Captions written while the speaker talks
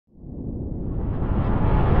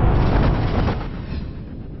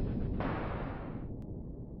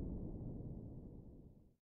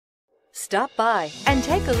Stop by and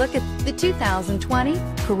take a look at the 2020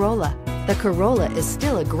 Corolla. The Corolla is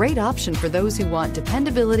still a great option for those who want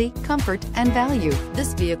dependability, comfort, and value.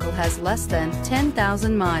 This vehicle has less than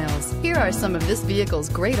 10,000 miles. Here are some of this vehicle's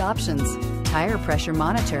great options: tire pressure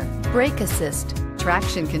monitor, brake assist,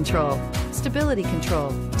 traction control, stability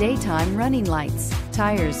control, daytime running lights,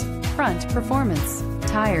 tires, front performance,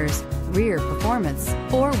 tires, rear performance,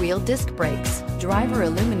 four-wheel disc brakes, driver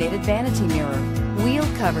illuminated vanity mirror, wheel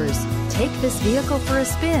covers. Take this vehicle for a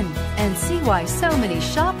spin and see why so many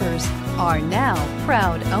shoppers are now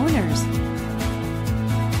proud owners.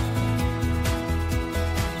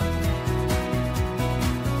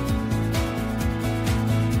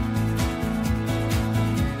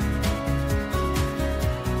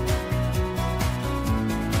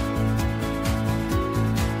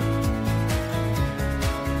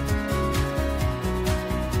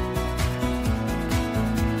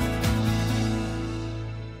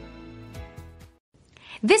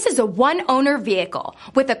 This is a one-owner vehicle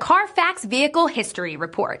with a CARFAX Vehicle History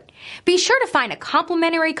Report. Be sure to find a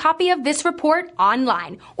complimentary copy of this report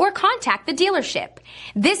online or contact the dealership.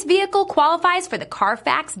 This vehicle qualifies for the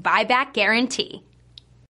CARFAX Buyback Guarantee.